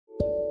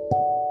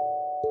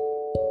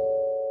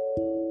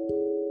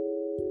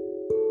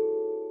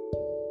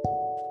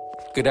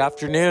Good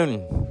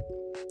afternoon,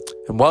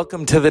 and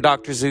welcome to the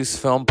Dr. Zeus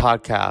Film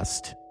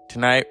Podcast.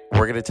 Tonight,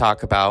 we're going to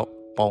talk about,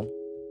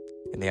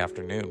 in the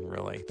afternoon,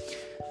 really,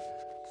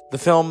 the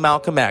film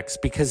Malcolm X,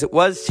 because it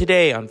was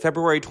today, on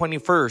February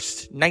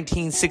 21st,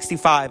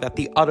 1965, at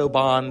the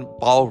Audubon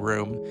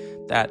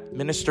Ballroom, that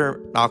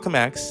Minister Malcolm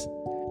X,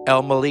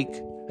 El-Malik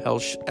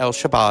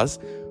El-Shabazz,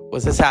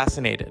 was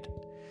assassinated.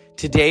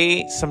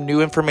 Today, some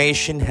new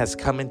information has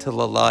come into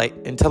light,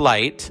 and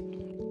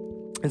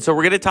so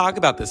we're going to talk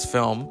about this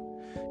film,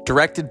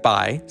 directed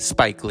by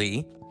Spike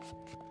Lee.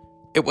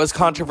 It was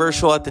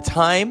controversial at the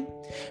time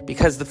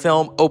because the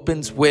film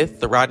opens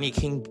with the Rodney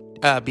King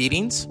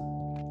beatings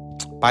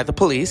by the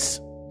police,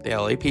 the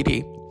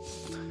LAPD.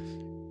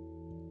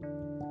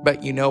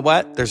 But you know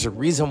what? There's a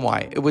reason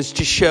why. It was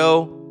to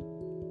show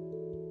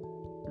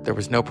there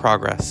was no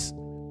progress.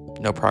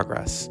 No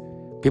progress.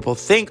 People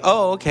think,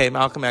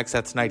 Malcolm X,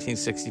 that's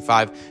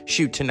 1965.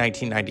 Shoot to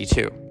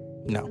 1992.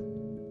 No.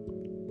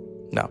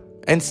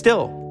 And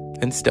still.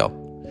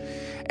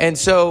 And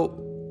so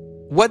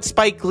what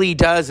Spike Lee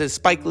does is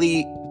Spike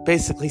Lee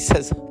basically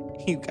says,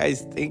 you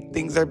guys think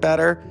things are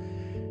better?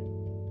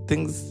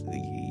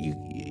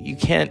 You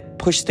can't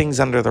push things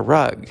under the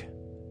rug.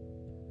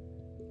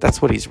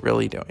 That's what he's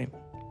really doing.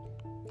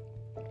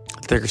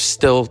 There's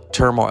still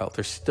turmoil.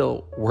 There's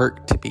still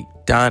work to be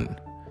done.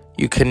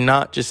 You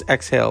cannot just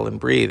exhale and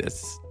breathe.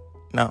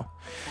 No.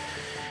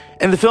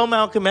 And the film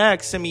Malcolm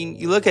X,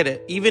 you look at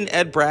it, even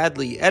Ed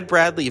Bradley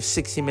of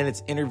 60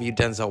 Minutes interviewed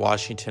Denzel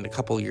Washington a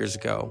couple years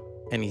ago.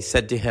 And he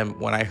said to him,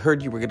 when I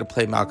heard you were going to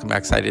play Malcolm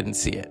X, I didn't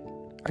see it.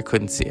 I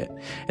couldn't see it.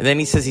 And then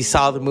he says he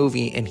saw the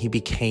movie and he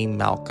became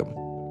Malcolm.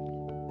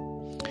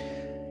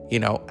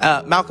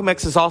 Malcolm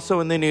X is also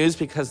in the news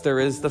because there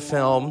is the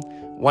film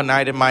One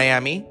Night in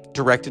Miami,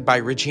 directed by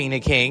Regina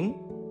King.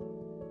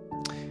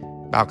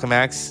 Malcolm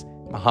X,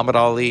 Muhammad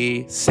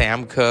Ali,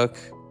 Sam Cooke,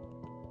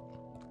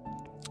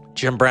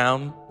 Jim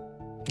Brown.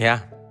 Yeah,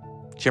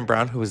 Jim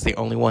Brown, who was the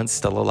only one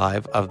still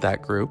alive of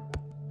that group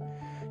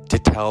to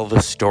tell the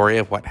story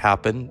of what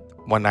happened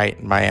one night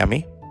in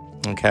Miami.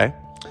 Okay.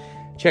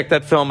 Check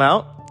that film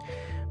out.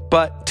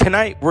 But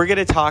tonight, we're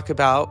going to talk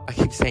about,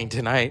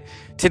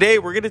 today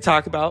we're going to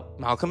talk about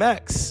Malcolm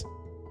X.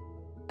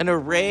 An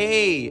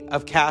array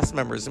of cast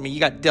members. You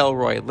got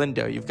Delroy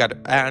Lindo. You've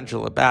got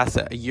Angela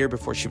Bassett a year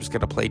before she was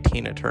going to play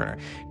Tina Turner.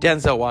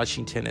 Denzel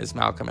Washington is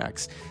Malcolm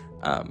X.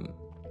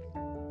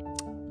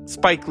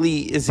 Spike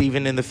Lee is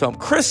even in the film.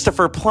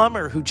 Christopher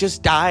Plummer, who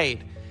just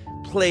died,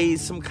 plays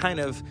some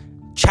kind of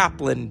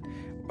chaplain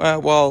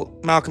while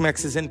Malcolm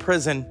X is in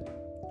prison.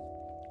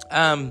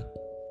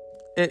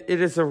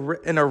 It is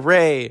an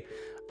array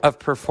of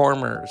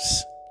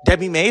performers.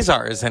 Debbie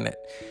Mazar is in it.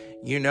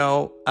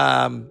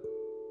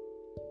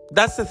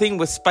 That's the thing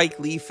with Spike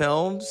Lee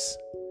films.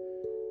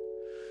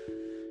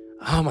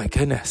 Oh my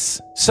goodness.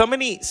 So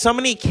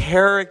many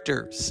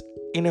characters.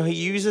 He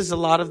uses a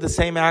lot of the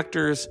same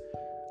actors.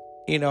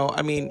 You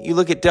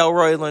look at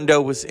Delroy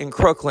Lindo was in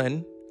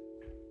Crooklyn.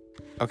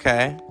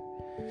 Okay.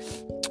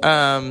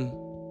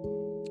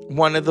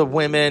 One of the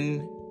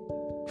women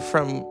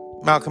from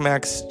Malcolm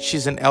X,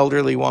 she's an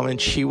elderly woman.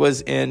 She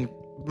was in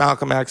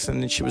Malcolm X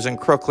and then she was in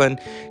Crooklyn.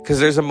 Because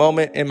there's a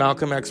moment in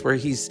Malcolm X where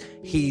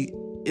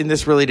and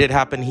this really did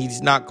happen,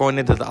 he's not going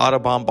into the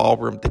Audubon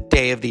Ballroom the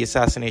day of the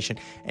assassination,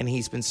 and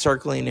he's been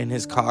circling in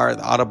his car,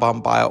 the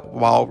Audubon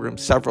Ballroom,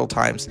 several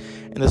times.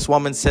 And this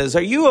woman says,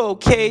 "Are you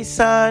okay,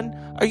 son?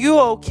 Are you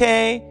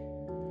okay?"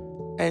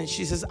 And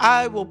she says,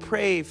 "I will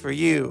pray for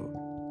you."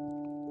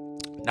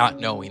 Not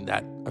knowing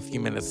that a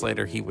few minutes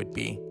later he would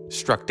be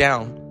struck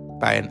down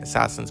by an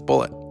assassin's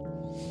bullet.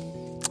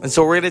 And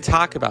so we're going to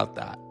talk about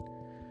that.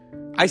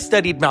 I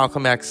studied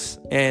Malcolm X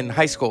in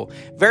high school.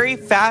 Very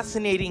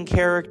fascinating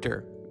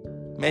character.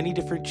 Many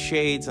different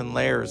shades and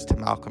layers to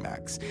Malcolm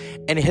X.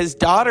 And his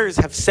daughters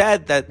have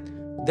said that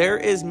there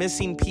is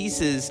missing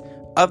pieces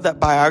of that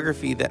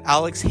biography that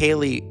Alex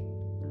Haley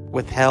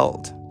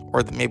withheld,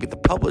 or that maybe the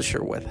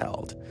publisher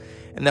withheld,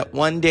 and that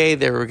one day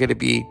they were going to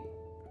be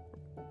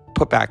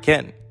put back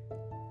in.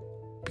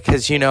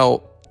 Because,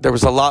 there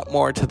was a lot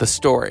more to the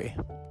story.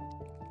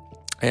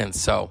 And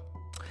so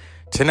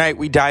today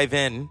we dive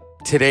in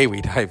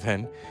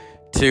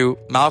to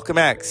Malcolm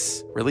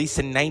X, released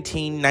in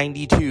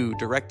 1992,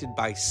 directed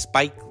by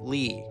Spike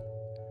Lee.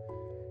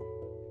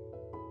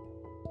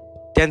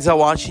 Denzel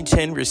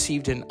Washington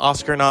received an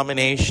Oscar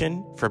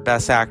nomination for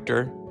Best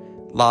Actor,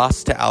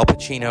 lost to Al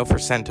Pacino for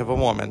Scent of a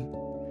Woman.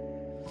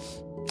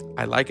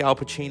 I like Al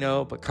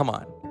Pacino, but come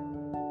on.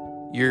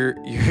 You're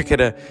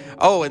gonna...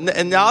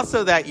 and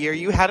also that year,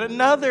 you had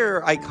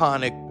another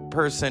iconic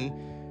person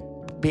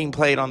being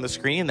played on the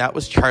screen, and that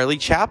was Charlie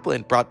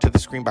Chaplin, brought to the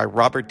screen by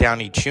Robert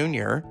Downey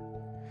Jr.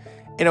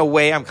 In a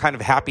way, I'm kind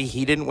of happy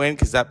he didn't win,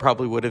 because that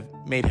probably would have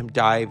made him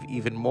dive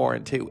even more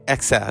into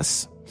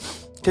excess.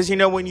 Because,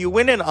 when you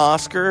win an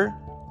Oscar,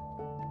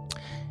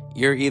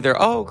 you're either,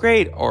 oh,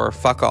 great, or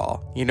fuck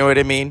all. You know what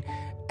I mean?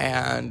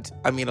 And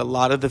I mean, a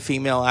lot of the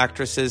female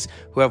actresses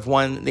who have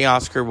won the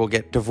Oscar will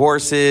get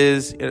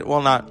divorces.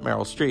 Well, not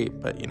Meryl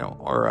Streep, but,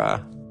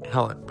 or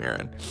Helen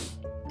Mirren.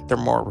 They're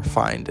more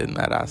refined in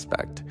that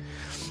aspect.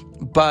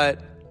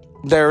 But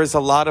there is a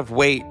lot of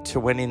weight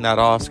to winning that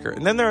Oscar.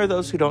 And then there are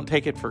those who don't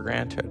take it for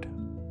granted.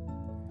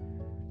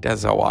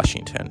 Denzel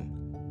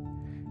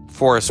Washington,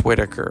 Forrest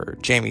Whitaker,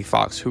 Jamie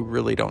Foxx, who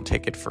really don't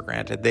take it for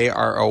granted. They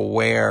are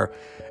aware.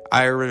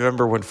 I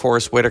remember when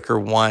Forrest Whitaker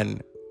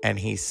won, and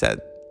he said,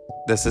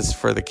 "This is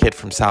for the kid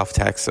from South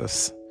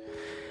Texas."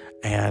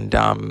 And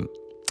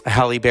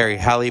Halle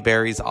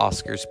Berry's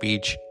Oscar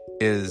speech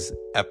is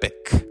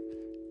epic.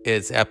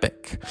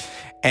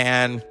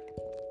 And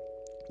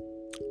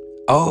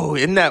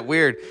isn't that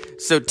weird?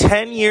 So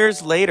 10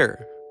 years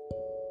later,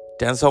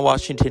 Denzel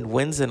Washington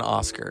wins an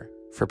Oscar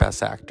for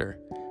Best Actor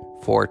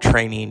for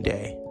Training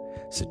Day.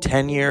 So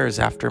 10 years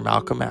after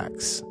Malcolm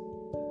X,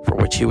 for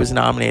which he was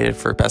nominated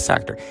for Best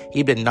Actor.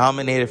 He'd been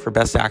nominated for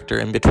Best Actor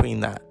in between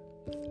that.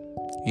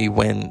 He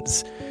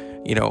wins,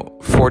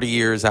 40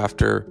 years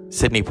after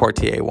Sidney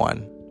Poitier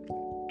won.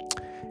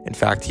 In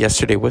fact,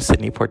 yesterday was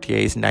Sidney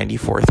Poitier's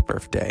 94th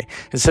birthday.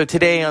 And so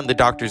today on the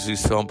Dr.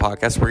 Zeus Film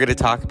Podcast, we're going to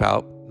talk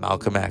about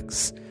Malcolm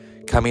X.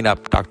 Coming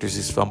up, Dr.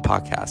 Zeus Film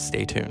Podcast.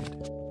 Stay tuned.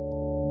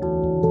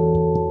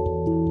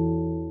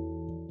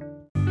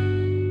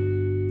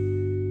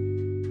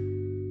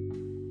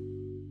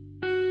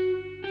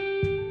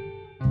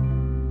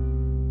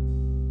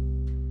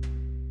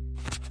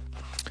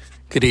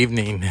 Good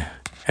evening,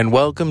 and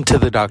welcome to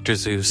the Dr.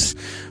 Zeus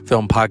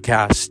Film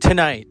Podcast.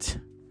 Tonight,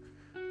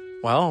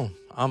 on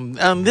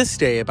this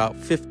day, about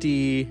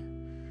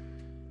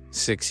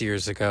 56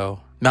 years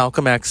ago,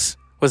 Malcolm X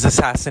was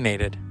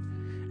assassinated.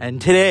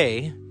 And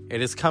today,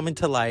 it is coming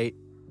to light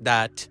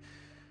that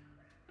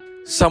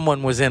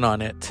someone was in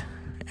on it,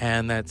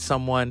 and that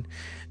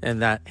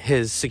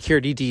his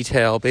security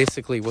detail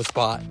basically was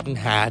bought and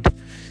had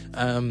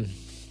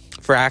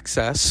for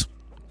access.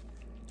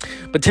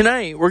 But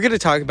tonight, we're going to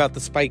talk about the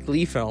Spike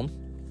Lee film,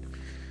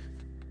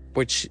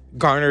 which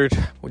garnered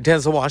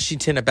Denzel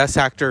Washington a Best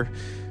Actor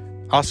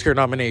Oscar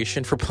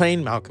nomination for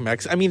playing Malcolm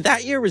X. I mean,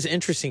 that year was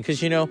interesting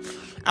because,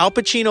 Al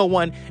Pacino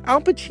won.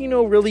 Al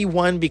Pacino really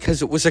won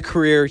because it was a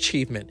career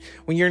achievement.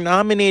 When you're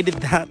nominated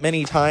that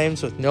many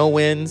times with no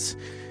wins,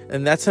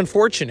 and that's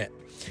unfortunate.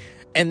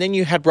 And then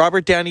you had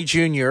Robert Downey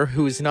Jr.,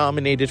 who was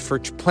nominated for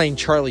playing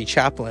Charlie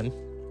Chaplin.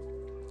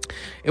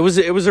 It was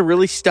a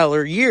really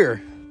stellar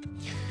year.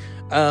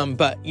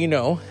 But,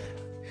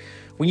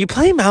 when you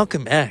play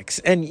Malcolm X,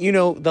 and,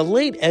 the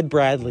late Ed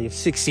Bradley of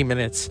 60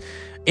 Minutes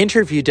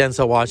interviewed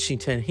Denzel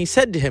Washington, he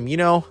said to him,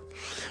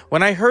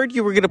 when I heard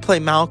you were going to play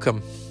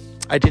Malcolm,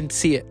 I didn't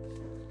see it.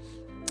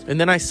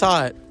 And then I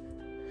saw it,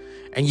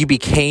 and you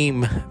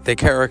became the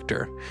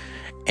character.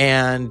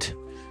 And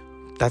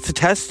that's a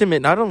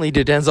testament not only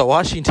to Denzel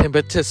Washington,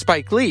 but to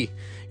Spike Lee.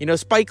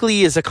 Spike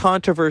Lee is a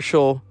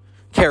controversial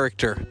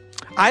character.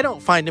 I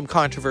don't find him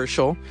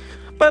controversial,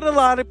 but a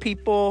lot of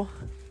people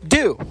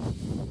do.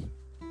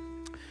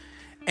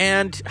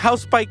 And how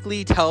Spike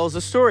Lee tells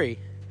a story.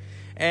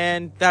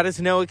 And that is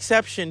no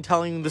exception,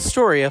 telling the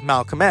story of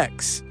Malcolm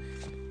X.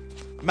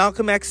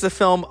 Malcolm X, the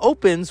film,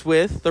 opens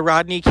with the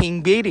Rodney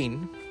King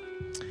beating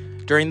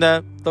during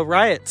the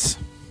riots.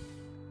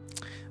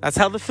 That's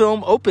how the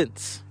film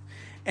opens.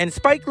 And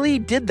Spike Lee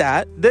did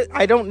that.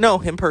 I don't know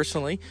him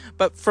personally,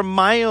 but from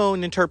my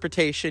own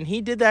interpretation,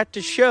 he did that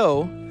to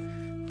show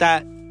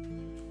that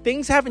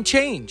things haven't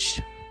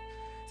changed.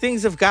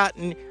 Things have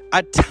gotten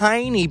a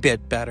tiny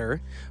bit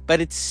better,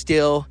 but it's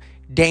still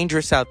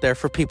dangerous out there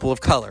for people of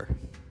color.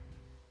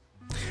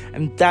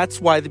 And that's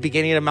why the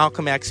beginning of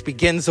Malcolm X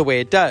begins the way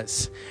it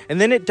does.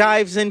 And then it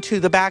dives into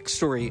the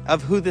backstory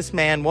of who this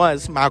man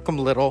was, Malcolm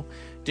Little,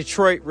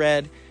 Detroit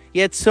Red. He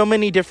had so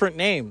many different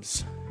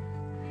names.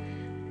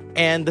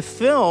 And the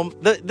film,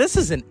 this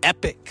is an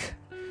epic.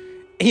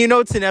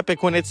 It's an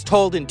epic when it's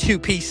told in two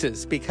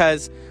pieces,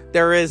 because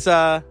there is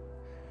there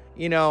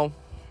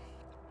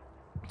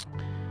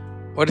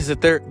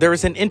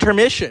is an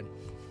intermission.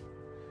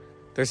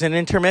 There's an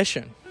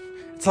intermission.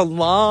 It's a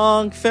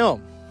long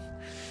film.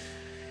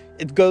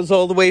 It goes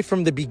all the way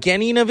from the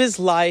beginning of his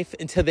life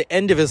until the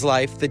end of his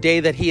life, the day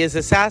that he is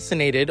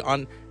assassinated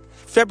on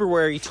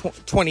February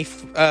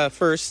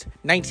 21st,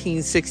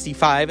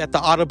 1965, at the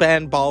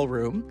Autobahn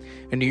Ballroom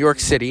in New York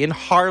City, in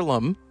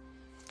Harlem.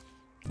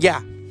 Yeah.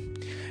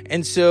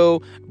 And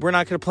so we're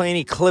not going to play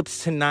any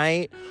clips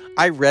tonight.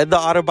 I read the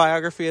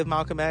autobiography of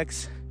Malcolm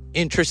X.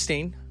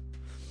 Interesting.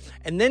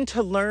 And then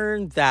to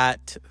learn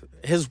that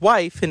his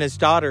wife and his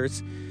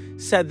daughters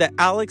said that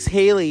Alex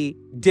Haley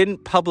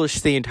didn't publish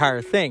the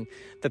entire thing,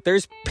 that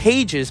there's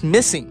pages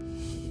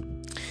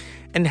missing,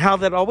 and how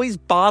that always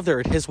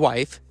bothered his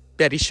wife,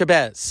 Betty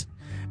Shabazz.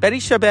 Betty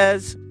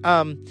Shabazz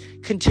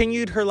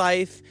continued her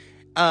life,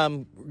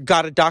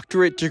 got a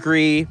doctorate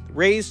degree,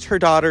 raised her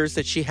daughters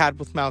that she had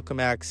with Malcolm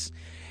X,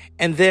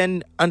 and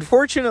then,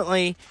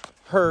 unfortunately,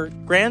 her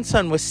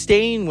grandson was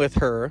staying with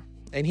her,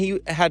 and he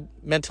had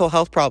mental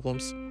health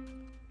problems,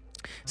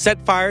 set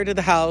fire to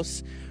the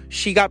house.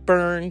 She got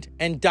burned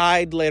and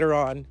died later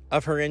on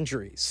of her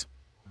injuries.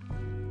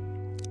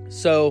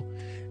 So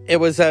it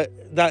was and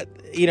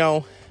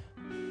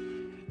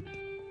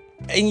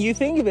And you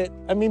think of it,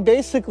 I mean,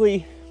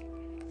 basically,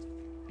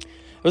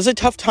 it was a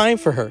tough time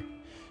for her.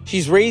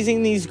 She's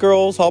raising these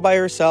girls all by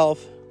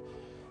herself,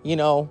 you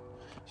know.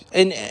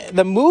 And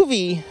the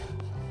movie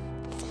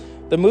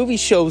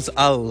shows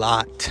a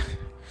lot.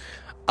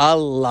 A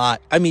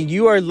lot. I mean,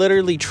 you are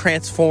literally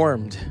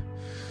transformed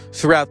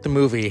throughout the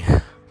movie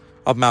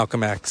of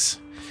Malcolm X.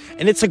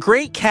 And it's a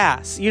great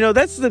cast. You know,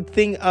 that's the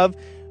thing of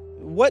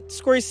what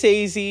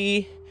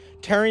Scorsese,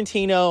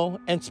 Tarantino,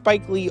 and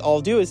Spike Lee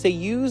all do is they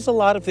use a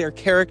lot of their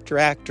character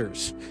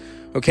actors.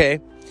 Okay?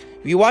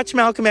 If you watch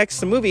Malcolm X,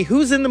 the movie,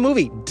 who's in the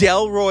movie?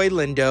 Delroy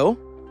Lindo,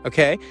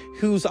 okay?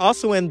 Who's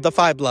also in The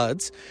Five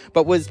Bloods,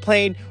 but was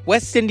playing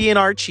West Indian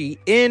Archie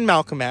in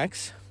Malcolm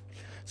X.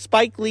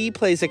 Spike Lee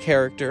plays a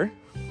character.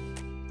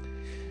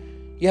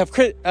 You have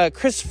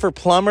Christopher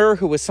Plummer,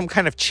 who was some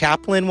kind of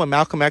chaplain when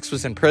Malcolm X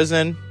was in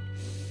prison.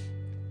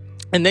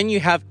 And then you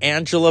have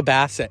Angela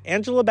Bassett.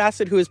 Angela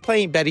Bassett, who is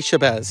playing Betty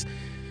Shabazz.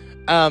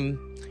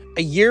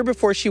 A year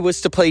before she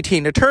was to play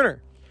Tina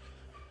Turner.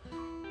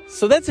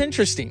 So that's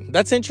interesting.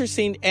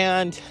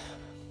 And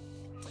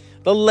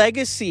the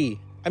legacy.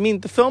 I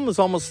mean, the film is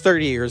almost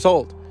 30 years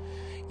old.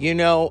 You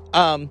know,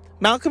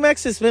 Malcolm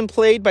X has been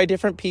played by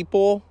different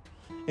people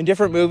in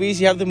different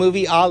movies. You have the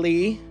movie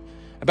Ali,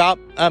 about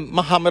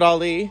Muhammad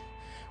Ali,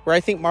 where I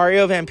think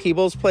Mario Van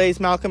Peebles plays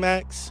Malcolm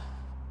X.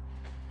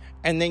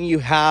 And then you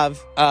have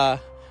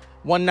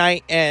One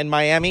Night in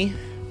Miami.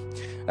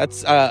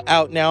 That's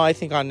out now, I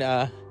think, on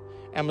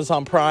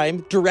Amazon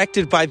Prime,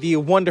 directed by the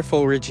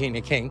wonderful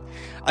Regina King.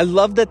 I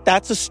love that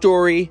that's a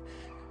story.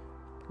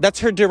 That's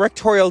her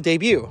directorial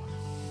debut.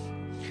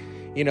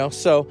 You know,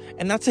 so,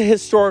 and that's a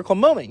historical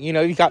moment. You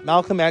know, you got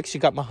Malcolm X, you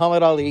got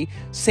Muhammad Ali,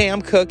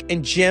 Sam Cooke,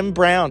 and Jim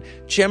Brown.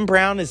 Jim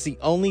Brown is the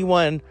only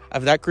one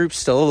of that group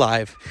still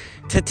alive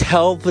to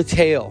tell the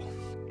tale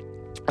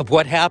of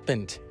what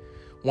happened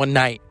one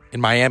night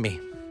in Miami.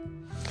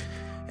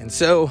 And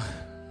so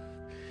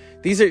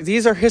these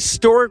are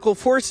historical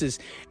forces.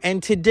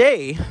 And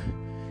today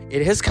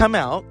it has come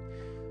out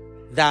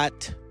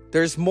that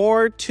there's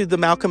more to the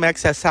Malcolm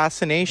X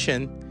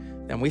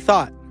assassination than we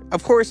thought.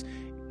 Of course,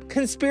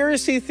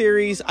 conspiracy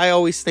theories I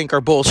always think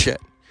are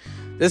bullshit.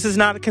 This is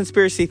not a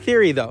conspiracy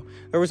theory, though.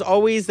 There was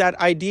always that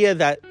idea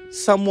that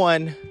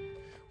someone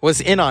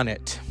was in on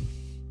it.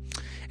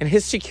 And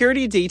his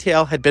security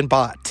detail had been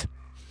bought.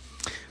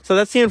 So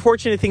that's the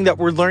unfortunate thing that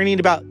we're learning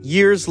about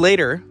years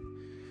later,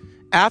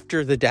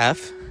 after the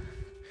death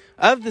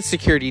of the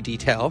security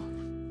detail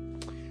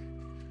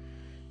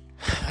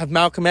of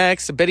Malcolm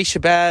X, Betty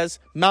Shabazz,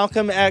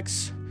 Malcolm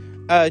X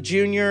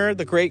Jr.,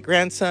 the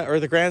great-grandson, or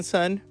the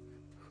grandson,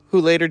 who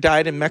later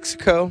died in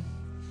Mexico.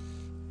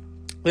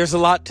 There's a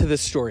lot to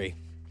this story.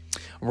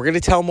 And we're going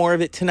to tell more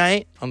of it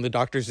tonight on the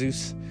Dr.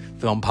 Zeus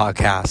Film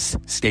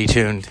Podcast. Stay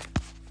tuned.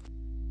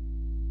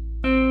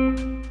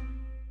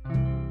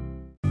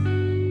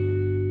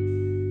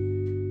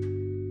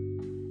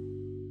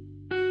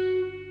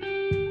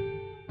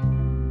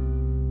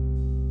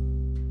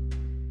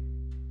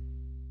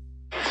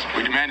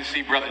 We demand to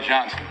see Brother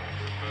Johnson.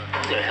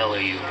 Who the hell are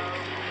you?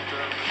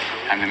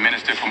 I'm the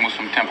minister for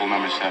Muslim Temple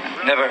number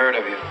 7. Never heard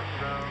of you.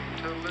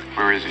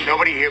 Where is he?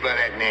 Nobody here by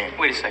that name.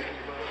 Wait a second.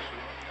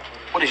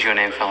 What is your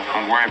name, fella?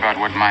 Don't worry about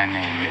what my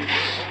name is.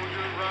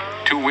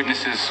 2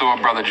 witnesses saw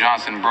Brother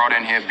Johnson brought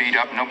in here beat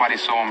up. Nobody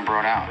saw him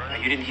brought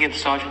out. You didn't hear the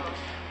sergeant?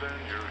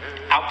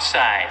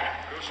 Outside.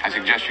 I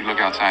suggest you look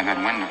outside that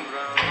window.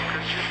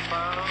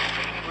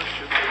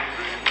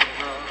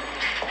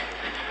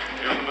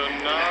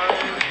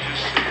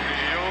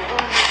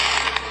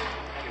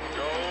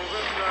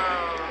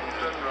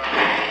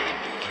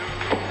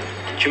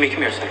 Jimmy, come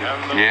here a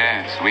second.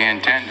 Yes, we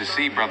intend to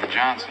see Brother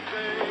Johnson.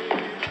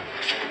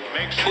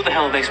 Who the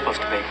hell are they supposed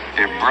to be?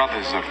 They're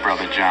brothers of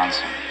Brother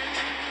Johnson.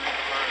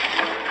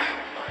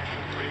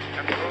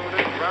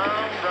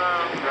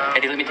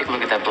 Eddie, let me take a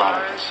look at that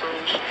blotter.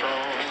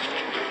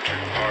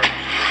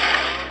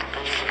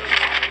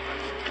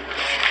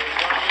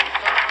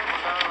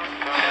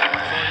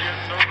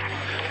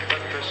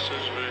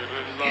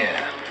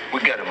 Yeah, we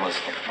got a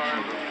Muslim.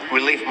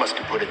 Relief must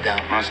have put it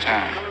down. Must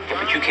have.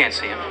 Yeah, but you can't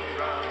see him.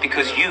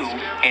 Because you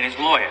ain't his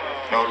lawyer.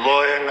 No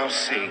lawyer, no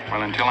see.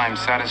 Well, until I'm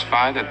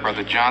satisfied that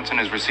Brother Johnson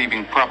is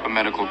receiving proper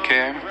medical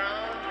care,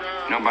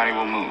 nobody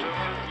will move.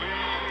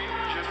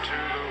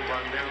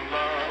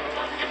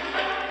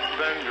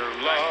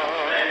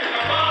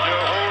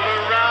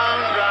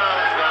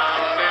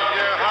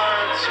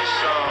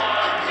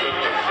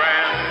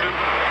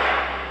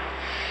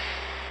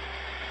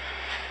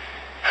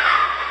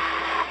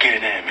 Get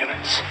an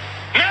ambulance.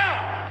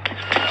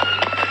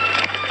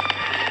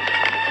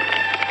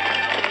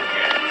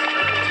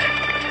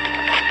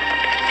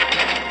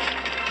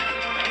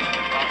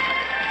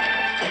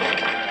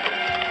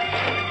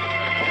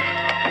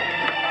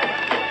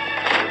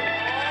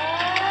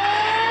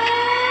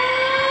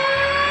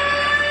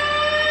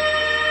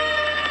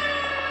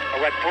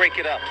 Break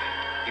it up.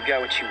 You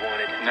got what you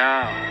wanted. No,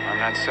 I'm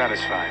not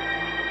satisfied.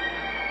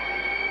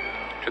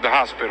 To the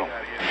hospital.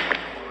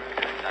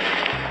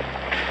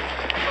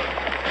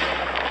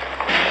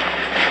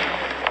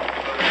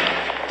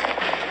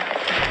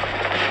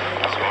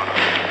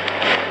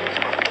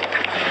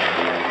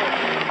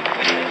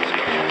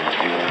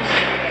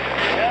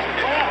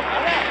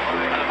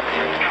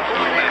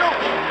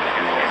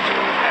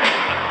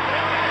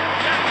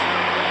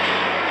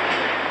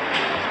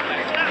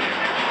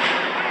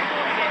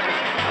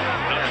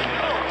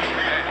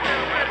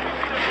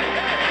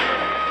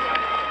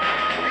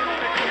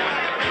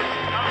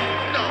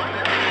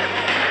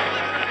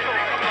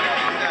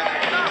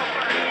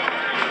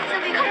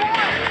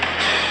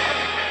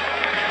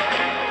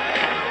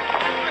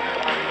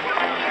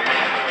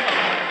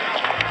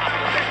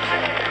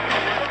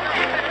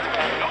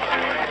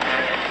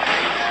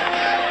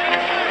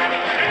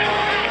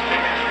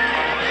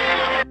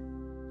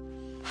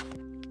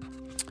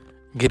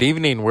 Good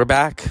evening. We're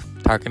back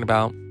talking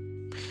about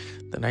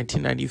the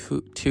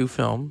 1992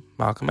 film,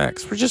 Malcolm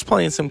X. We're just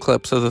playing some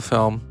clips of the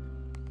film.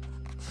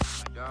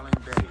 My darling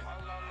Betty,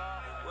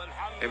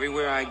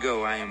 everywhere I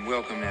go, I am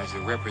welcomed as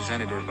the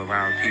representative of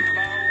our people.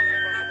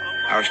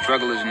 Our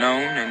struggle is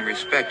known and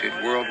respected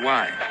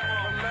worldwide.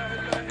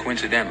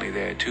 Coincidentally,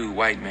 there are two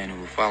white men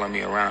who follow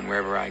me around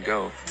wherever I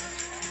go.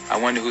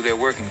 I wonder who they're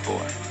working for.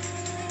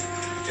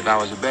 If I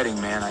was a betting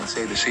man, I'd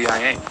say the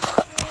CIA.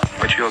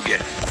 What's your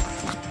guess?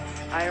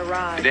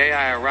 Today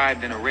I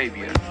arrived in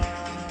Arabia.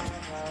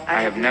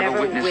 I have never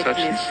witnessed such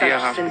sincere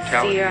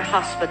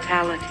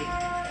hospitality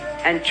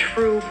and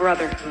true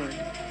brotherhood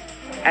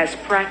as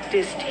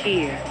practiced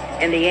here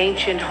in the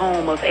ancient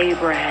home of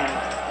Abraham,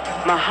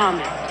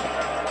 Muhammad,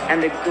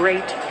 and the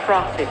great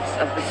prophets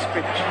of the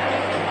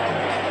scripture.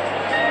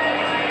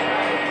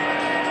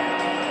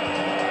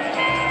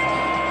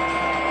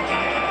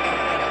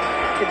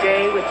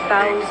 Today, with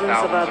thousands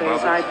of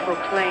others, I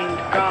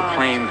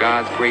proclaim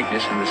God's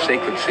greatness in the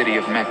sacred city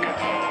of Mecca.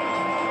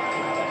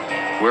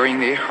 Wearing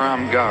the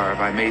Ihram garb,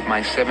 I made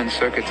my 7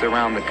 circuits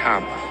around the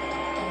Kaaba.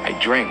 I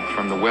drank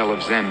from the well of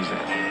Zemzem.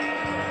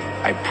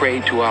 I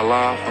prayed to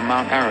Allah from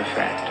Mount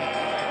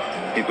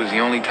Arafat. It was the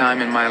only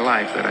time in my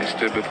life that I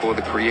stood before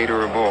the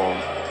Creator of all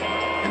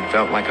and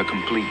felt like a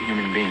complete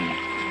human being.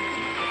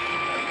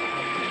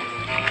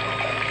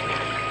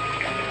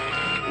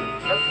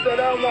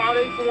 السلام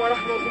عليكم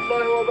ورحمة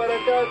الله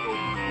وبركاته.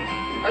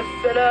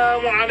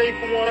 السلام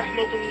عليكم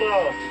ورحمة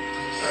الله.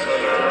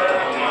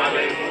 السلام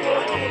عليكم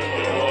ورحمة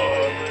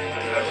الله.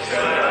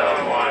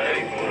 السلام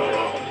عليكم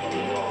ورحمة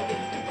الله.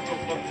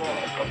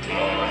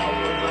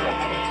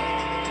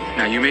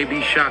 Now you may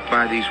be shocked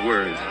by these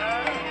words,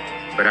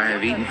 but I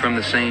have eaten from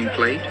the same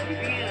plate,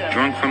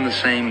 drunk from the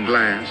same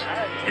glass,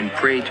 and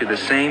prayed to the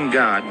same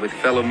God with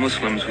fellow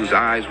Muslims whose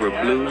eyes were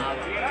blue,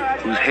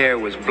 whose hair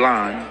was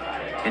blonde,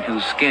 and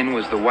whose skin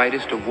was the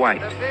whitest of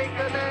white.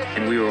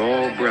 And we were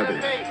all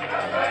brothers,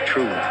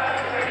 truly.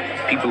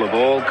 People of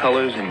all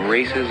colors and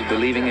races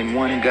believing in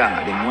one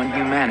God, in one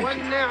humanity.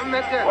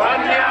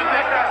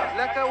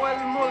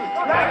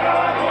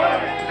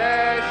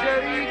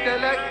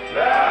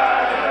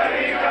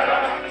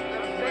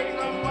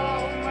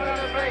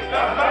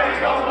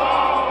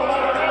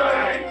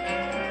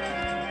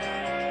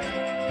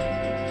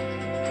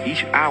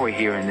 Each hour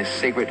here in this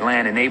sacred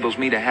land enables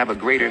me to have a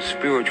greater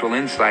spiritual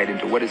insight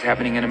into what is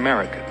happening in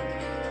America.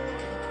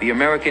 The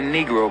American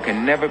Negro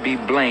can never be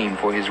blamed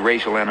for his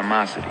racial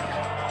animosities.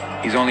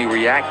 He's only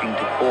reacting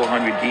to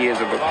 400 years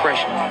of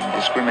oppression and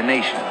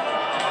discrimination.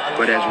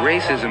 But as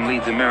racism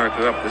leads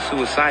America up the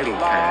suicidal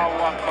path,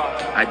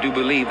 I do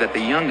believe that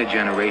the younger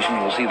generation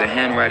will see the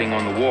handwriting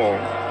on the wall,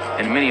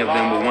 and many of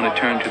them will want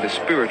to turn to the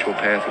spiritual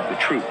path of the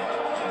truth.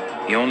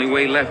 The only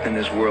way left in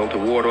this world to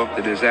ward off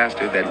the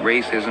disaster that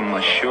racism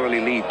must surely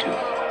lead to.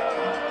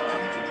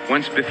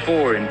 Once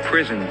before in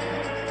prison,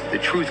 the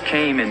truth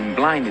came and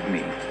blinded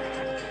me.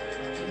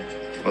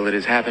 Well, it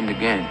has happened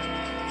again.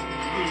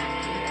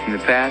 In the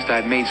past,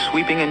 I've made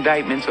sweeping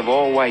indictments of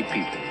all white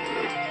people.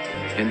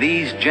 And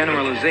these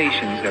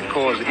generalizations have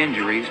caused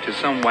injuries to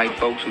some white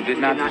folks who did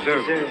not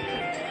deserve it.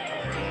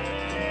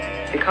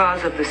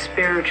 Because of the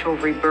spiritual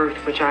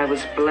rebirth which I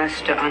was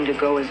blessed to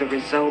undergo as a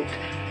result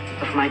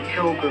of my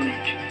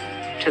pilgrimage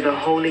to the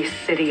holy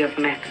city of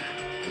Mecca,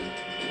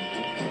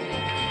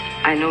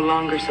 I no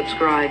longer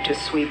subscribe to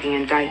sweeping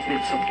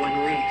indictments of one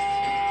race.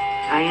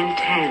 I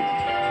intend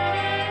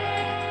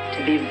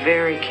to be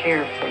very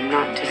careful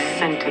not to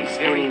sentence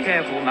anyone. Very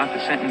careful not to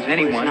sentence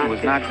anyone who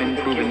has not been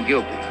proven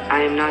guilty.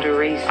 I am not a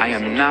racist. I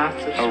am not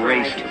a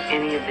racist.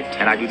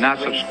 And I do not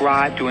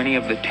subscribe to any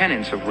of the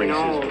tenets of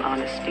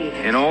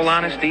racism. In all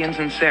honesty and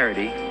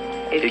sincerity,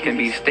 it can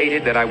be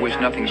stated that I wish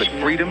nothing but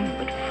freedom,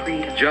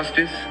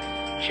 justice,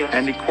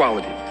 and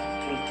equality.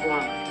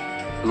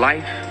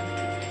 Life,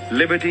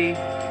 liberty,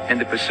 and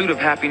the pursuit of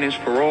happiness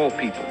for all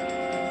people.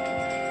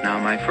 Now,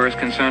 my first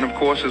concern, of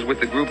course, is with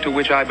the group to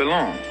which I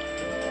belong.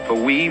 For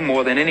we,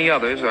 more than any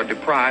others, are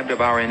deprived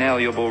of our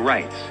inalienable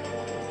rights.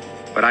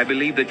 But I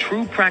believe the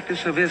true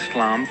practice of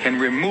Islam can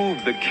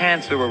remove the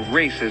cancer of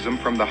racism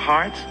from the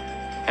hearts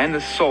and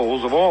the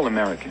souls of all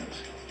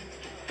Americans.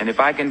 And if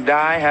I can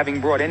die having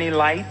brought any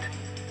light,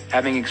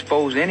 having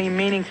exposed any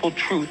meaningful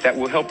truth that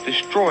will help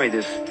destroy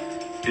this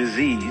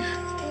disease,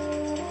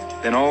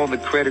 then all the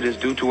credit is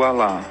due to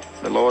Allah,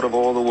 the Lord of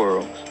all the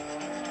worlds.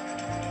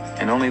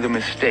 And only the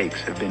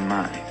mistakes have been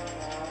mine.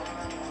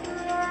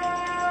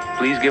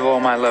 Please give all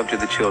my love to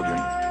the children.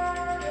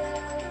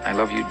 I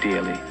love you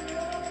dearly.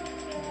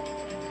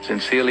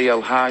 Sincerely,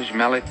 El-Hajj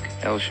Malik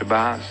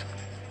El-Shabazz,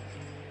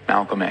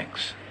 Malcolm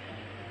X.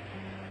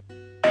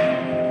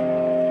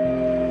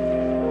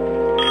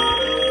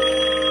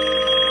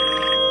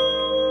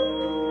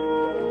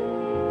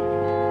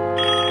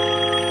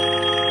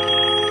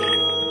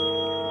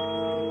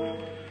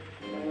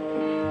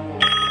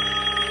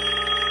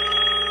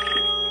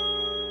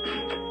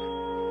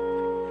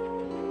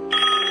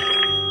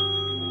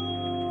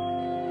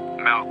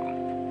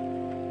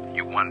 Malcolm,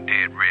 you one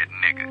dead red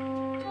nigger.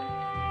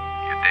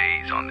 Your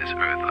days on this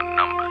earth are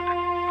numbered.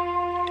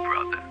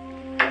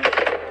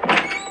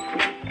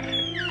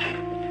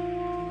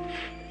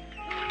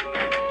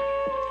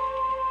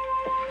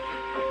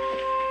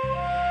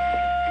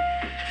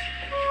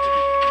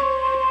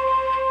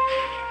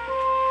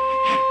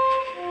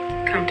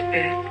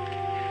 bed.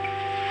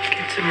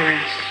 Get some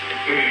rest.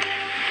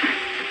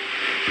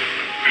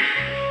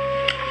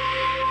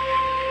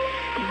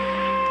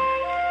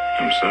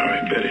 I'm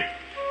sorry, Betty.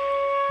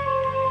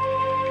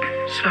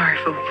 Sorry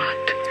for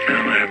what? I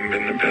haven't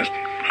been the best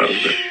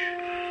husband.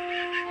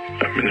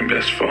 I've been the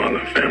best father.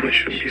 Family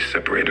shouldn't be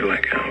separated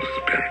like ours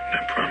has been.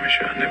 I promise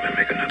you I'll never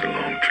make another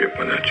long trip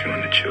without you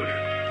and the children.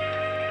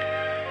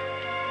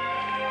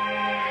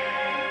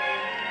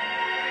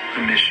 I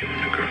miss you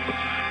and the girls.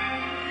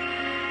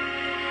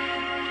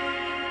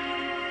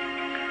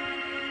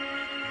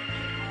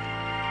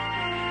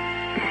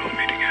 We'll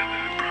be together,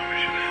 I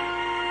promise you that.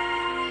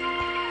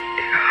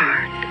 Dear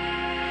heart,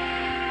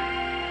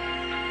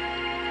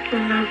 I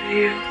love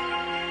you.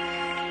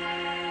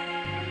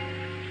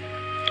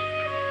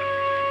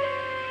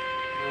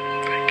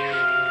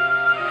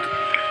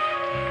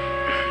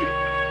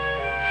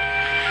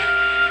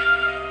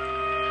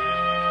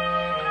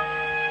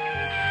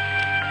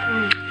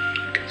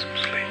 Get some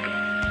sleep.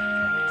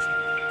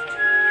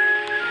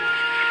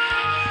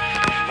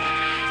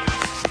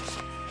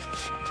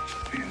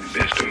 We're the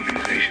best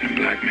organization a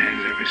black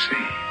man's ever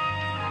seen.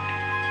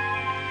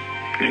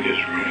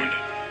 Niggas ruined it.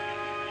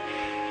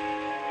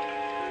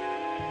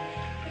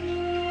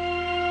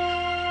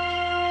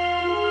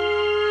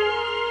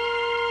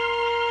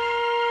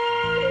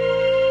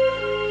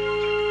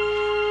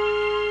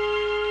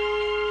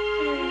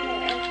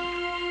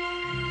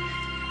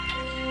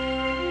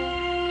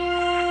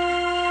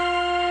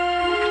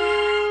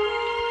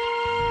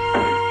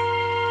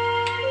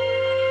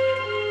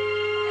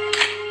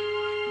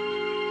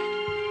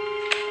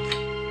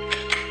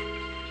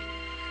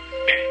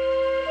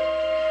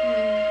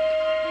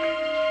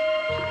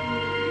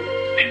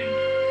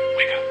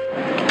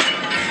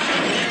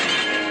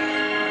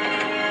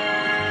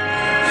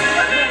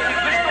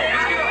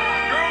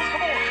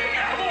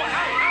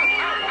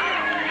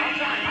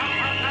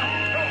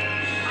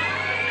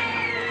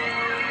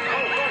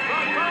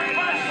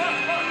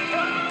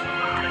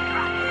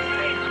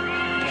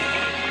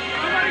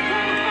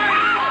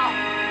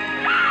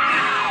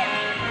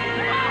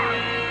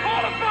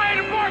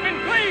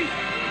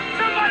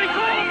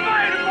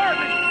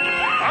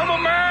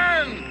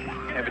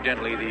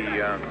 Evidently,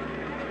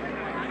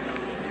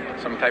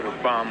 some type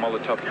of bomb,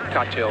 Molotov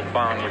cocktail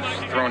bomb, was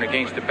thrown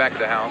against the back of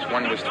the house.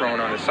 One was thrown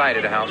on the side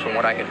of the house, from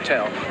what I can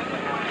tell.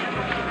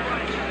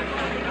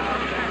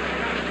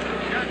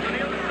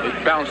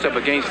 It bounced up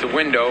against the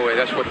window.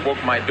 That's what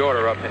woke my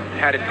daughter up. And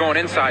had it gone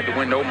inside the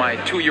window, my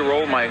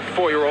 2-year-old, my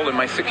 4-year-old, and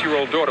my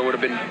 6-year-old daughter would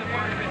have been...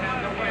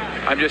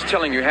 I'm just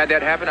telling you, had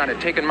that happened, I'd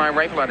have taken my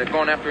rifle, I'd have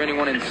gone after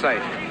anyone in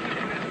sight.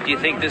 Do you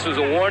think this was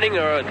a warning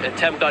or an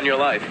attempt on your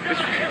life?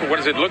 What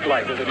does it look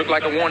like? Does it look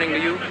like a warning to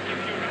you?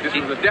 This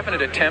was a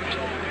definite attempt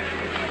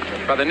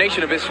by the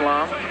Nation of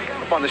Islam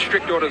upon the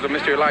strict orders of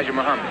Mr. Elijah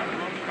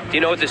Muhammad. Do you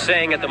know what they're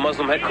saying at the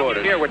Muslim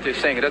headquarters? I hear what they're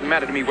saying. It doesn't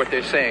matter to me what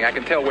they're saying. I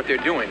can tell what they're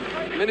doing.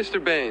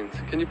 Minister Baines,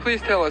 can you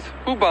please tell us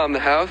who bombed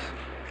the house?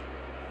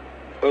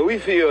 Well, we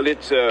feel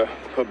it's a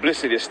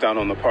publicity stunt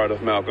on the part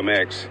of Malcolm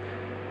X.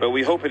 But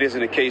we hope it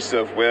isn't a case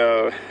of,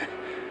 well,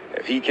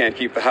 if he can't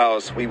keep the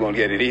house, we won't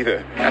get it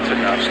either. That's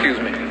enough. Excuse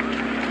me.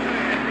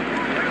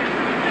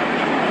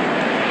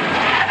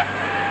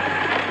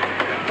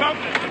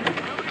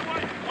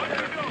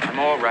 I'm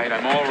all right.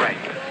 I'm all right.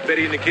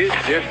 Betty and the kids?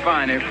 They're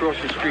fine. They're across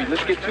the street.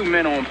 Let's get 2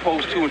 men on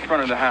post 2 in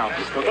front of the house.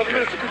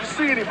 Minister, did you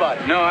see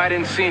anybody? No, I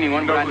didn't see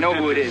anyone, but I know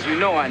who it is. You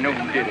know I know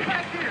who did it.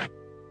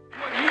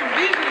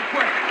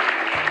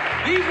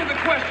 These are the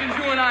questions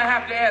you and I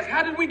have to ask.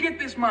 How did we get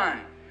this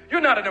mine?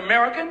 You're not an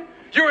American.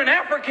 You're an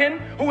African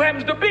who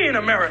happens to be an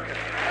American.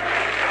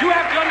 You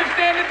have to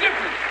understand the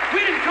difference. We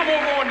didn't come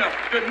over on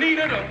the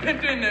Nita, the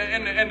Pinta,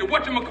 and the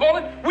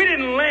whatchamacallit. We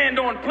didn't land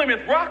on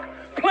Plymouth Rock.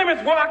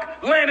 Plymouth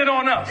Rock landed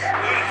on us.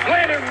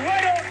 Landed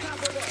right on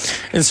top of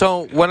us. And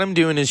so what I'm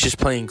doing is just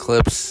playing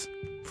clips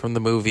from the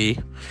movie.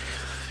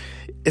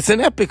 It's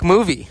an epic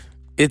movie.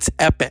 It's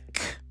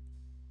epic.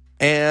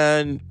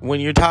 And when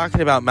you're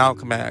talking about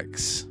Malcolm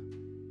X,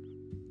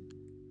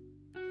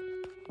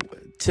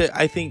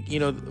 I think,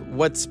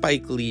 what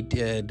Spike Lee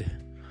did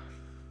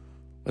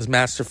was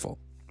masterful.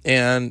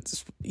 And,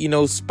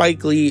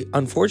 Spike Lee,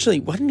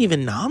 unfortunately, wasn't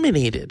even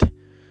nominated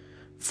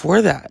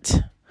for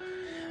that.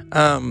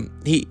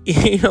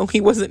 He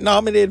wasn't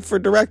nominated for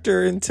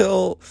director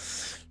until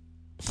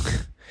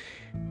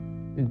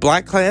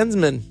Black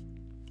Klansman.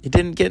 He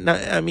didn't get,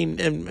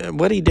 and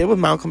what he did with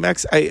Malcolm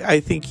X, I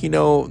think,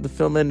 the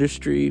film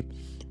industry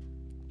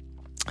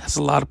has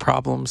a lot of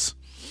problems.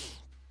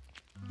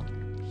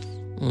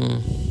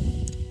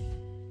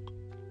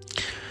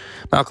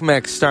 Malcolm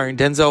X, starring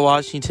Denzel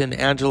Washington,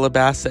 Angela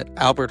Bassett,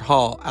 Albert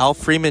Hall, Al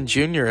Freeman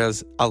Jr.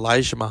 as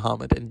Elijah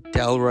Muhammad, and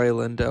Delroy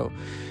Lindo.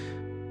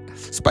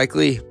 Spike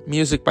Lee,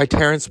 music by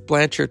Terrence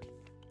Blanchard.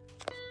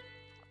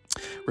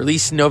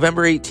 Released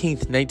November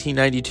 18th,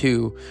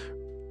 1992.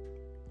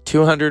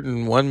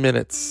 201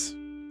 minutes.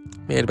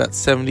 Made about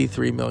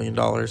 $73 million.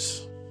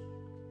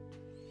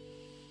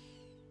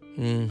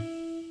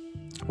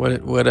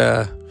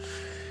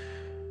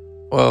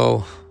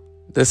 Well,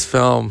 this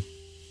film,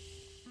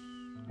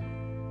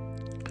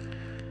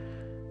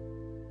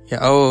 Yeah.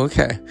 Oh,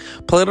 okay.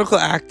 Political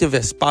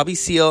activists Bobby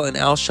Seale and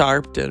Al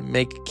Sharpton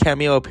make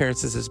cameo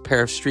appearances as a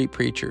pair of street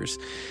preachers.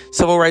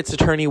 Civil rights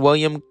attorney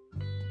William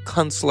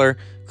Kunstler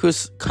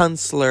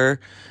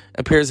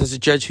appears as a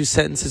judge who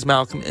sentences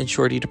Malcolm and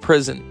Shorty to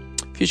prison.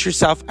 Future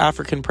South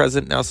African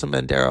President Nelson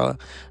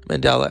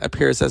Mandela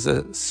appears as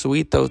a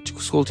Soweto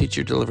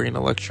schoolteacher delivering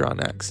a lecture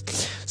on X.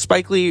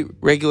 Spike Lee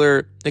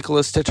regular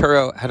Nicholas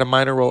Turturro had a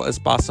minor role as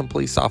Boston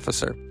police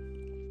officer.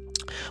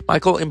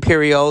 Michael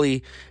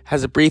Imperioli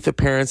has a brief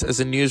appearance as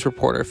a news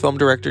reporter. Film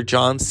director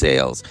John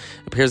Sayles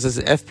appears as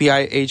an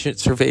FBI agent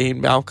surveying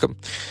Malcolm.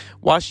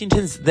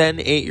 Washington's then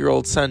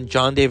 8-year-old son,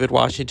 John David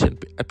Washington,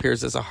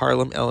 appears as a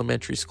Harlem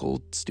elementary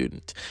school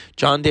student.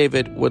 John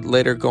David would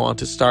later go on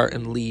to star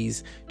in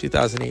Lee's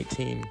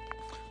 2018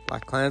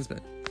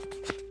 BlacKkKlansman.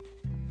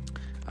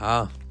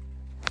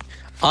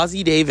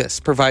 Ossie Davis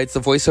provides the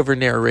voiceover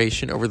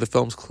narration over the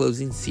film's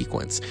closing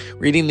sequence,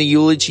 reading the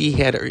eulogy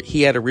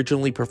he had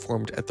originally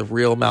performed at the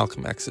real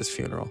Malcolm X's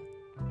funeral.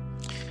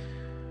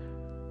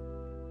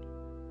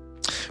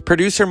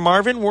 Producer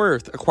Marvin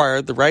Worth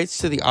acquired the rights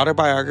to the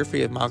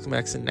autobiography of Malcolm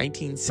X in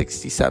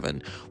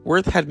 1967.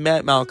 Worth had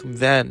met Malcolm,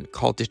 then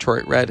called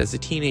Detroit Red, as a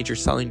teenager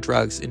selling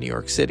drugs in New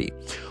York City.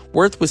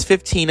 Worth was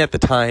 15 at the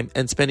time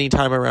and spending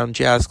time around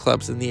jazz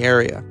clubs in the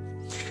area.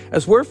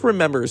 As Worth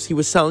remembers, he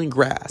was selling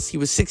grass. He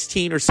was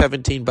 16 or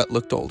 17 but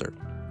looked older.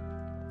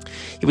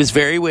 He was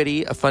very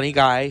witty, a funny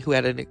guy who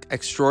had an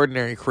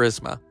extraordinary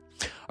charisma.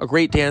 A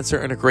great dancer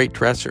and a great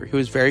dresser. He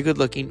was very good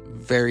looking,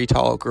 very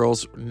tall.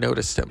 Girls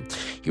noticed him.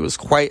 He was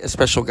quite a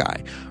special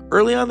guy.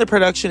 Early on, the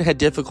production had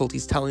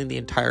difficulties telling the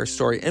entire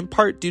story, in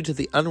part due to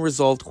the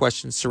unresolved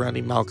questions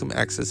surrounding Malcolm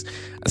X's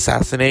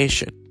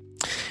assassination.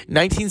 In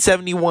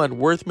 1971,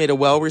 Worth made a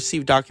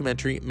well-received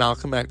documentary,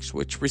 Malcolm X,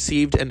 which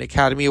received an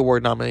Academy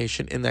Award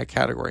nomination in that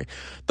category.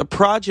 The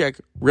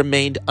project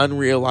remained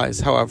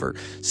unrealized, however.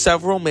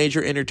 Several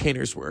major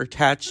entertainers were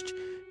attached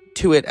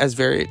to it at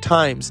various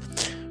times.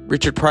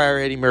 Richard Pryor,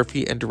 Eddie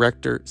Murphy, and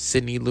director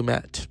Sidney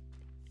Lumet.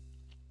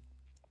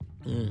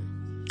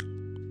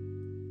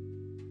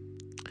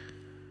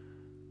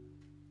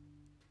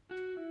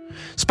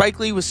 Spike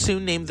Lee was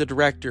soon named the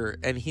director,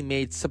 and he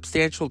made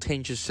substantial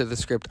changes to the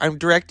script. I'm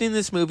directing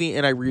this movie,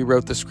 and I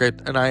rewrote the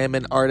script, and I am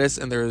an artist,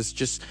 and there is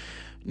just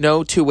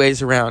no two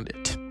ways around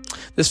it.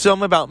 This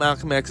film about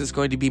Malcolm X is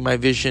going to be my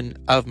vision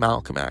of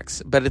Malcolm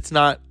X, but it's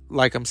not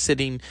like I'm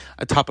sitting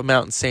atop a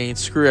mountain saying,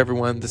 screw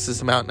everyone, this is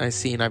the mountain I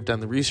see and I've done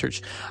the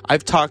research.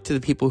 I've talked to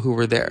the people who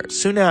were there.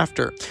 Soon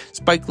after,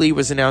 Spike Lee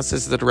was announced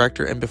as the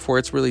director, and before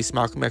its release,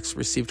 Malcolm X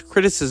received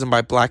criticism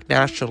by black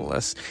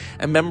nationalists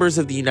and members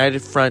of the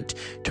United Front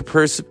to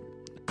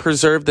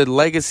preserve the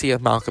legacy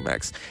of Malcolm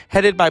X,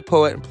 headed by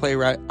poet and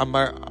playwright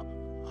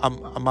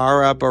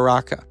Amara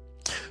Baraka,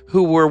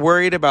 who were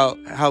worried about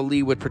how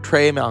Lee would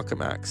portray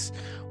Malcolm X.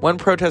 One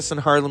protest in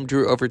Harlem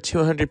drew over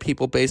 200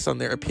 people based on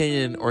their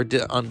opinion or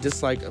on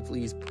dislike of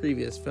Lee's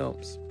previous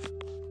films.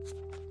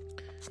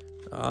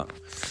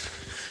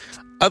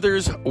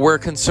 Others were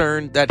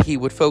concerned that he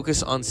would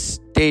focus on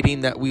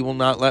stating that we will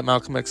not let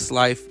Malcolm X's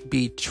life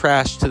be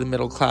trashed to the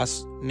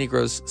middle-class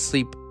Negroes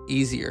sleep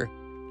easier.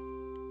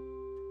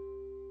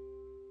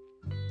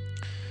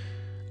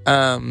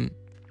 It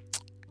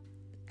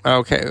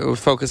would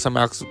focus on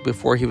Malcolm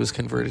before he was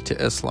converted to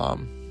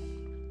Islam.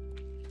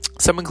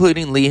 Some,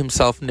 including Lee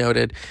himself,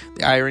 noted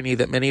the irony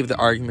that many of the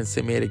arguments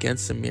they made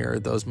against him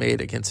mirrored those made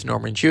against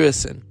Norman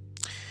Jewison.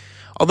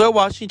 Although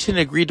Washington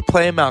agreed to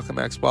play Malcolm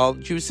X while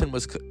Jewison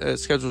was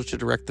scheduled to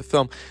direct the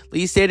film,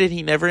 Lee stated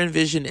he never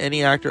envisioned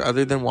any actor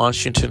other than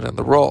Washington in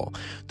the role.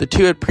 The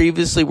two had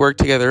previously worked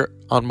together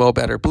on Mo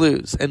Better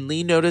Blues, and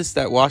Lee noticed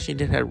that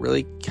Washington had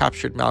really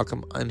captured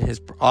Malcolm in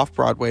his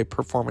off-Broadway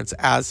performance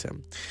as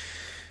him.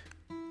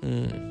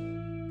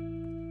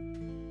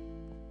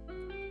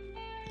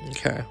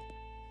 Okay.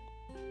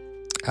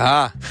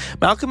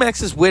 Malcolm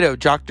X's widow,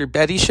 Dr.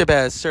 Betty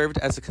Shabazz, served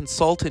as a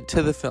consultant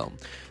to the film.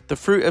 The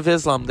Fruit of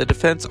Islam, the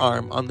defense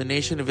arm on the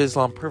Nation of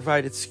Islam,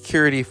 provided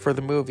security for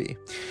the movie.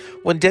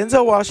 When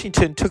Denzel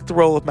Washington took the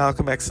role of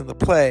Malcolm X in the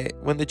play,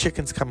 When the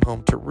Chickens Come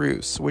Home to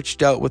Roost, which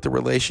dealt with the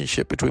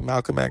relationship between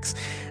Malcolm X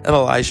and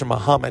Elijah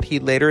Muhammad, he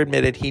later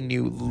admitted he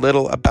knew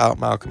little about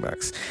Malcolm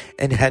X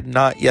and had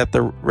not yet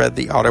read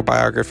the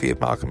autobiography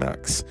of Malcolm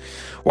X.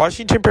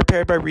 Washington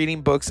prepared by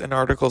reading books and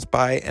articles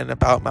by and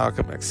about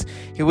Malcolm X.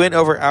 He went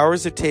over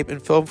hours of tape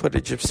and film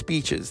footage of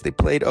speeches. They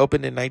played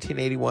open in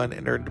 1981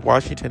 and earned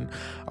Washington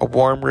a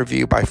warm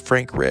review by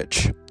Frank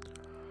Rich.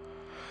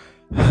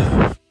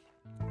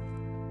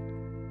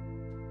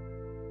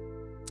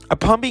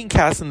 Upon being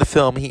cast in the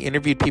film, he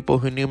interviewed people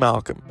who knew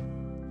Malcolm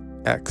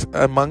X,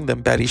 among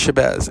them Betty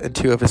Shabazz and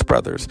two of his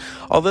brothers.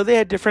 Although they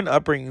had different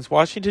upbringings,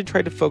 Washington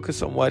tried to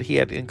focus on what he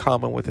had in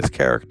common with his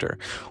character.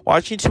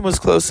 Washington was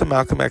close to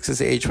Malcolm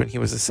X's age when he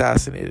was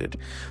assassinated.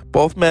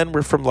 Both men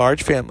were from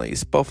large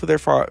families, both of their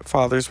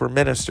fathers were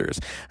ministers,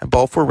 and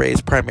both were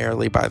raised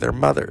primarily by their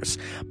mothers.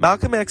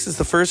 Malcolm X is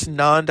the first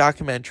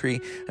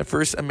non-documentary and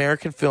first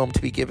American film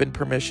to be given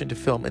permission to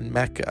film in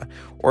Mecca,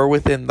 or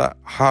within the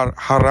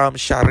Haram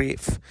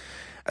Sharif,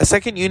 A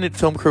second unit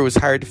film crew was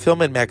hired to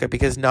film in Mecca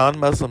because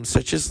non-Muslims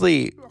such as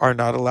Lee are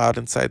not allowed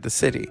inside the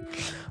city.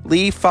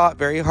 Lee fought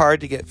very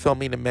hard to get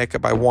filming in Mecca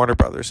by Warner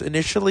Brothers,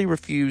 initially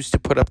refused to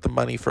put up the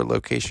money for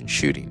location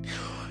shooting.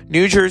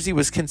 New Jersey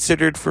was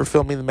considered for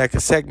filming the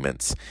Mecca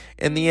segments.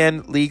 In the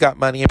end, Lee got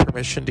money and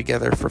permission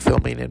together for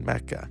filming in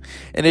Mecca.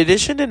 In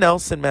addition to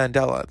Nelson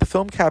Mandela, the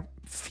film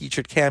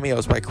featured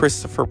cameos by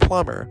Christopher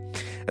Plummer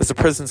as the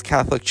prison's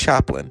Catholic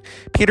chaplain,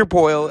 Peter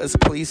Boyle as a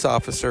police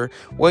officer,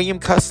 William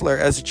Cutler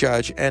as a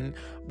judge, and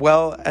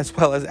as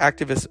well as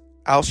activists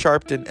Al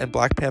Sharpton and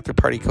Black Panther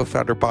Party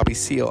co-founder Bobby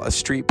Seale as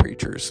street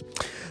preachers.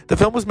 The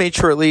film was made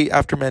shortly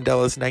after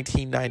Mandela's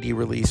 1990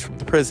 release from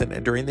the prison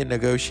and during the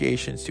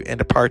negotiations to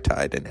end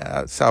apartheid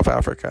in South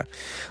Africa.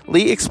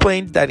 Lee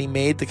explained that he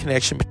made the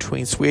connection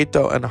between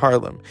Soweto and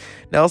Harlem,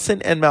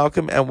 Nelson and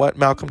Malcolm, and what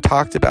Malcolm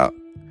talked about,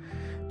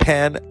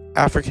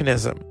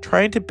 Pan-Africanism,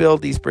 trying to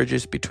build these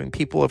bridges between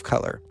people of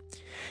color.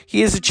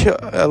 He is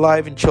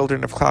alive in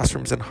children of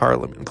classrooms in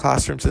Harlem and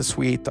classrooms in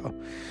Soweto.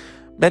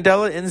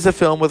 Mandela ends the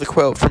film with a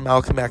quote from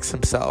Malcolm X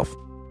himself.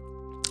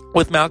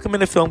 With Malcolm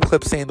in a film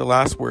clip saying the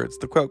last words,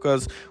 the quote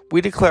goes,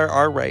 "We declare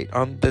our right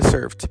on this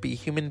earth to be a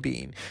human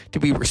being, to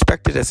be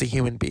respected as a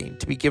human being,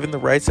 to be given the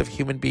rights of a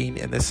human being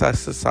in this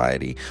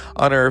society,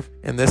 on earth,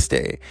 in this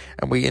day,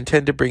 and we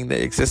intend to bring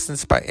the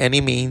existence by any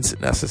means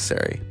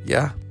necessary."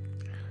 Yeah.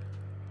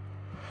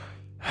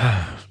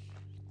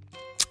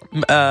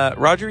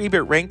 Roger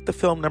Ebert ranked the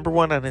film number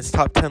 1 on his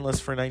top 10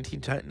 list for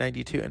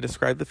 1992 and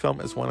described the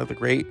film as one of the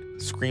great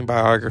screen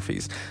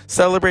biographies,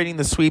 celebrating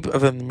the sweep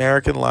of an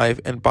American life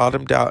and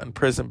bottomed out in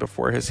prison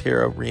before his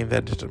hero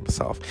reinvented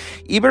himself.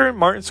 Ebert and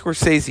Martin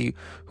Scorsese,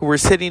 who were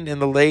sitting in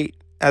the late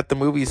at the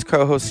movie's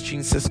co-host Gene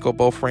Siskel,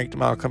 both ranked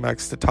Malcolm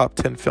X the top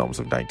 10 films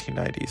of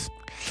 1990s.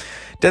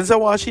 Denzel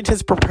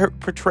Washington's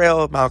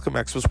portrayal of Malcolm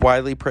X was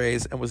widely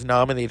praised and was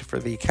nominated for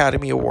the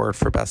Academy Award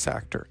for Best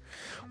Actor.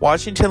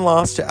 Washington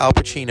lost to Al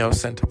Pacino's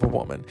Scent of a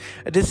Woman,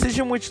 a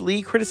decision which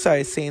Lee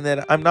criticized, saying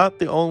that "I'm not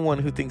the only one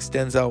who thinks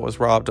Denzel was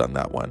robbed on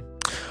that one."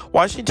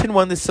 Washington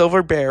won the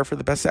Silver Bear for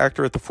the Best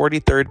Actor at the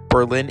 43rd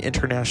Berlin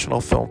International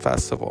Film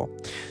Festival.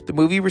 The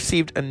movie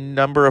received a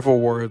number of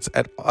awards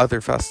at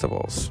other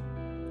festivals.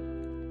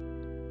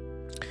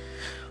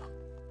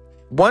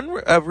 One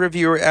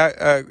reviewer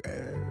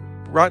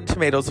Rotten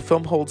Tomatoes, the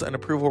film holds an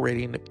approval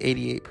rating of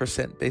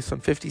 88% based on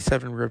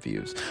 57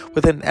 reviews,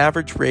 with an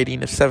average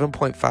rating of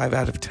 7.5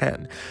 out of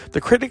 10.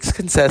 The critics'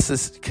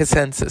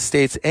 consensus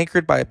states,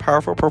 anchored by a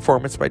powerful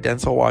performance by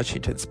Denzel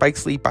Washington,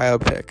 Spike Lee's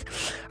biopic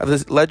of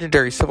the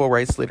legendary civil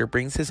rights leader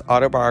brings his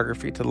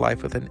autobiography to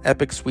life with an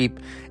epic sweep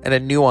and a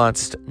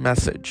nuanced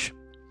message.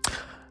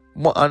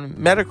 On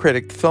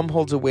Metacritic, the film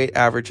holds a weight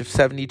average of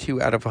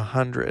 72 out of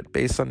 100,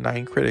 based on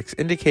 9 critics,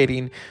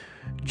 indicating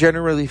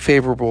generally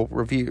favorable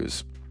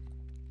reviews.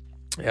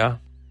 Yeah.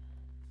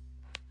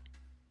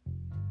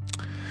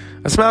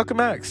 That's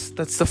Malcolm X.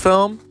 That's the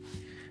film.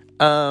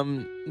 I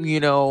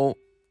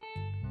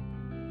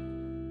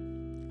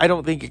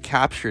don't think it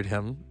captured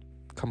him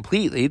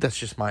completely. That's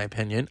just my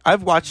opinion.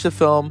 I've watched the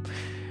film,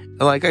 and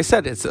like I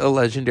said, it's a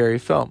legendary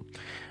film.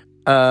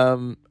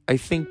 I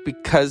think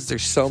because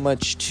there's so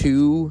much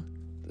to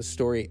the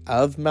story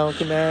of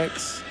Malcolm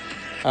X,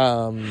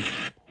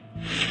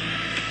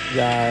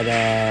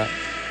 that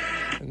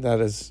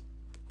is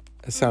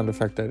a sound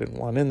effect I didn't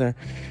want in there.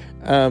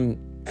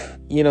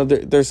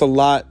 There's a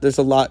lot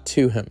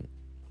to him.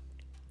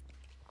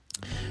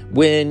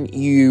 When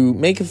you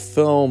make a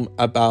film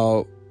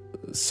about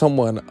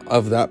someone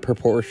of that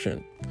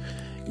proportion,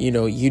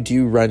 you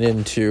do run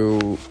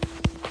into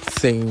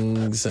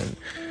things, and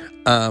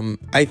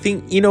I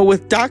think,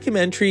 with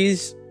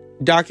documentaries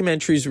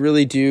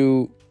really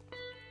do,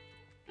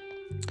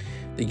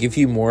 they give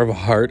you more of a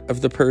heart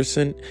of the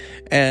person.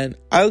 And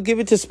I'll give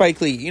it to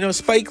Spike Lee.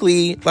 Spike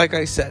Lee, like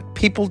I said,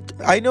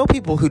 I know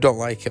people who don't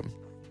like him.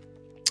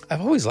 I've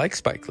always liked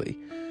Spike Lee.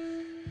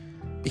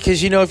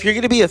 Because, if you're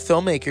going to be a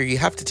filmmaker, you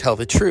have to tell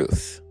the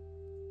truth.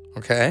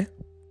 Okay?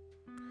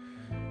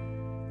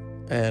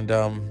 And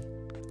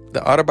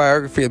the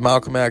autobiography of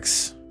Malcolm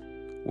X,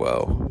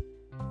 whoa.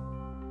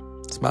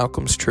 It's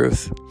Malcolm's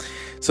truth.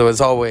 So as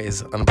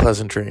always,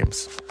 unpleasant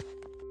dreams.